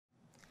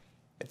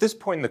At this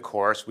point in the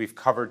course, we've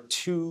covered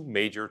two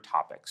major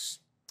topics: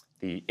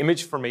 the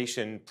image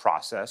formation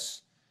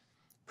process,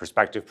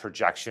 perspective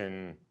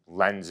projection,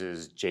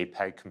 lenses,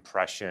 JPEG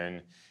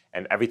compression,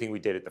 and everything we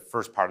did at the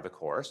first part of the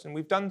course. And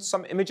we've done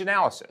some image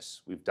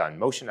analysis. We've done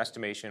motion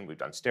estimation, we've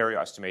done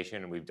stereo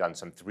estimation, and we've done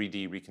some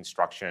 3D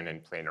reconstruction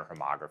and planar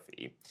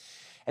homography.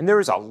 And there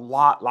is a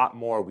lot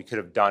more we could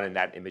have done in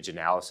that image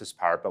analysis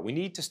part, but we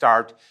need to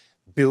start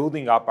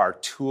building up our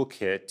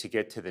toolkit to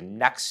get to the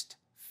next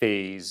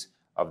phase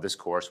of this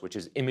course, which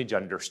is image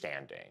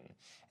understanding.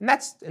 And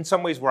that's in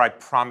some ways where I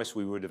promised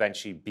we would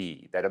eventually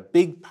be, that a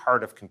big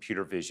part of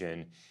computer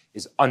vision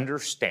is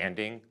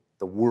understanding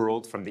the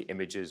world from the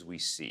images we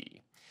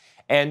see.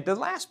 And the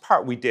last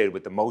part we did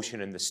with the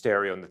motion and the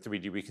stereo and the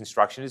 3D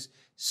reconstruction is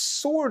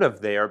sort of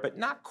there, but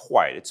not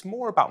quite. It's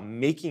more about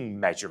making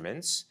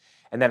measurements,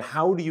 and then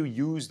how do you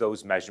use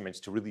those measurements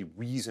to really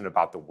reason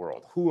about the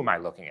world? Who am I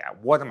looking at?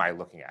 What am I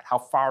looking at? How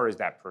far is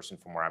that person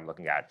from where I'm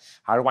looking at?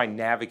 How do I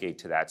navigate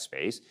to that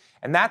space?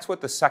 And that's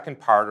what the second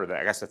part, or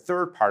I guess the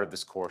third part of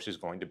this course is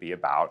going to be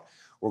about.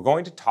 We're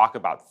going to talk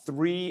about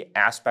three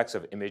aspects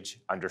of image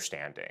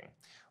understanding.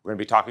 We're going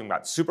to be talking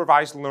about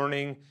supervised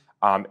learning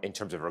in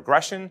terms of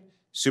regression,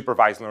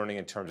 supervised learning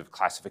in terms of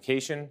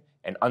classification,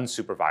 and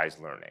unsupervised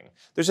learning.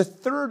 There's a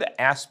third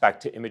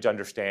aspect to image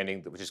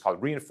understanding, which is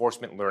called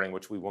reinforcement learning,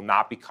 which we will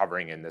not be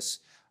covering in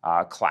this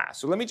class.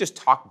 So let me just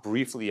talk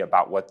briefly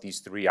about what these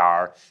three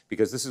are,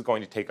 because this is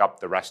going to take up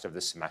the rest of the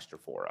semester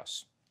for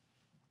us.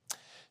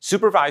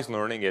 Supervised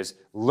learning is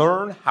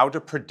learn how to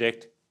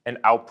predict an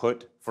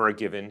output for a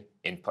given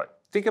input.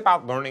 Think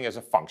about learning as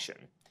a function.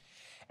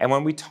 And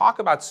when we talk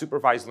about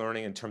supervised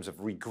learning in terms of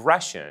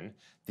regression,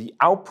 the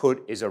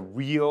output is a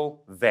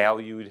real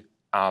valued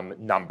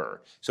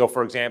number. So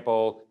for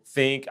example,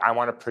 think I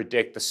want to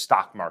predict the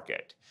stock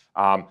market.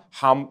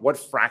 What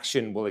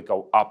fraction will it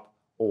go up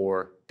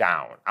or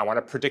down? I want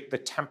to predict the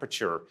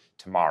temperature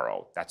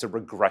tomorrow. That's a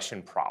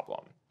regression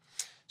problem.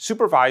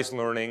 Supervised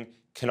learning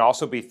can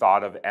also be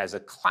thought of as a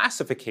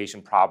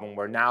classification problem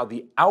where now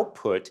the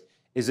output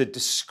is a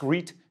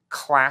discrete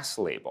class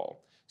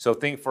label. So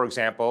think, for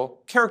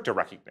example, character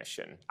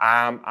recognition.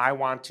 I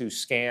want to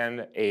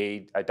scan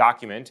a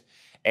document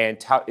and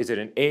tell, is it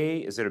an A,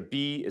 is it a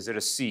B, is it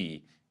a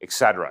C,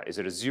 etc. Is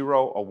it a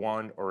 0, a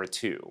 1, or a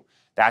 2?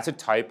 That's a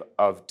type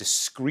of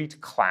discrete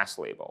class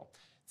label.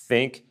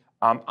 Think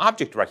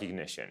object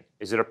recognition.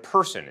 Is it a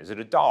person? Is it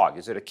a dog?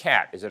 Is it a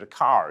cat? Is it a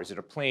car? Is it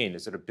a plane?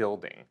 Is it a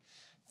building?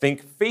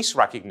 Think face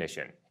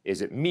recognition.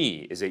 Is it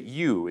me? Is it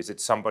you? Is it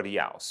somebody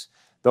else?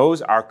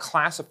 Those are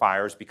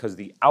classifiers because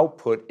the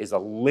output is a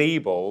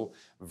label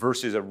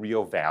versus a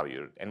real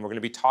value. And we're going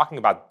to be talking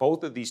about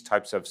both of these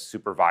types of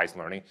supervised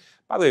learning.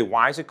 By the way,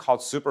 why is it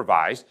called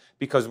supervised?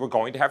 Because we're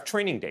going to have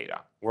training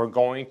data. We're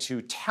going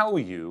to tell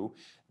you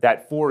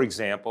that, for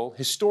example,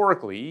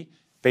 historically,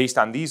 based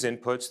on these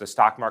inputs, the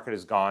stock market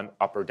has gone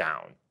up or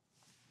down.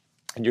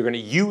 And you're going to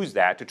use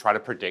that to try to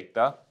predict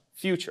the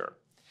future.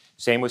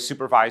 Same with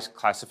supervised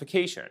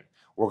classification.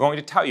 We're going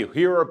to tell you,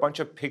 here are a bunch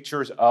of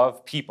pictures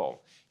of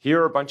people. Here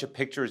are a bunch of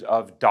pictures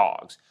of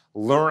dogs.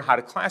 Learn how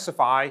to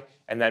classify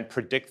and then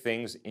predict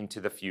things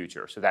into the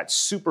future. So that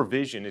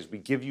supervision is we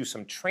give you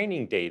some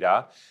training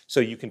data so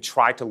you can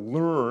try to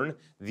learn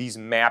these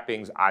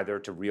mappings either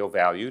to real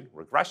valued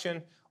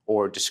regression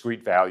or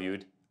discrete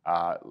valued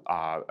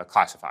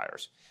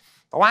classifiers.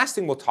 The last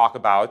thing we'll talk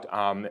about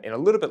in a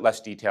little bit less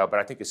detail, but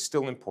I think is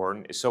still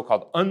important, is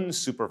so-called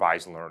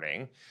unsupervised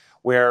learning,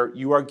 where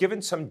you are given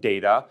some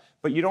data,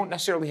 but you don't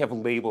necessarily have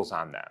labels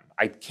on them.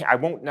 I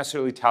won't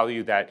necessarily tell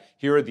you that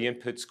here are the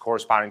inputs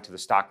corresponding to the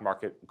stock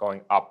market going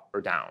up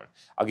or down.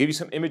 I'll give you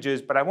some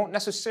images, but I won't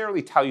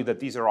necessarily tell you that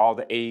these are all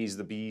the A's,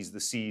 the B's,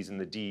 the C's,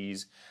 and the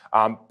D's.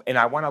 And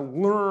I want to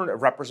learn a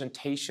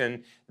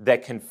representation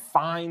that can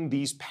find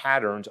these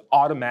patterns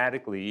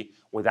automatically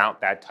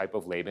without that type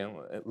of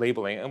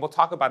labeling. And we'll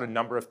talk about a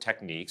number of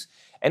techniques.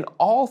 And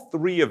all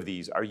three of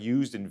these are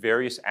used in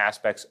various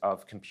aspects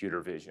of computer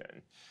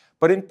vision.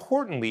 But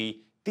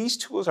importantly, these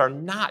tools are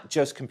not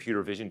just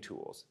computer vision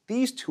tools.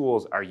 These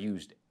tools are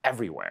used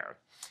everywhere.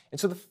 And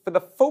so the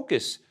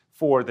focus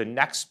for the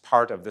next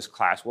part of this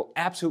class will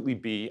absolutely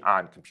be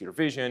on computer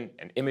vision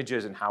and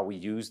images and how we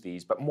use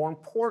these, but more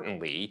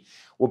importantly,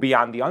 will be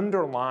on the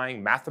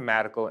underlying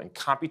mathematical and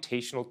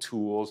computational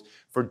tools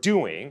for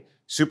doing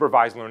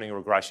supervised learning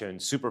regression,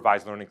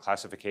 supervised learning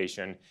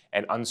classification,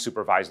 and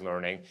unsupervised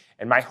learning.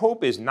 And my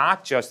hope is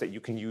not just that you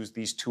can use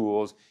these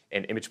tools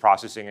in image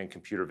processing and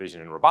computer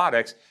vision and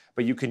robotics,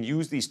 but you can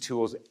use these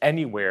tools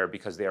anywhere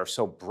because they are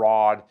so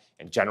broad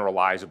and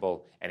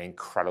generalizable and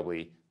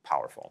incredibly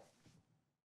powerful.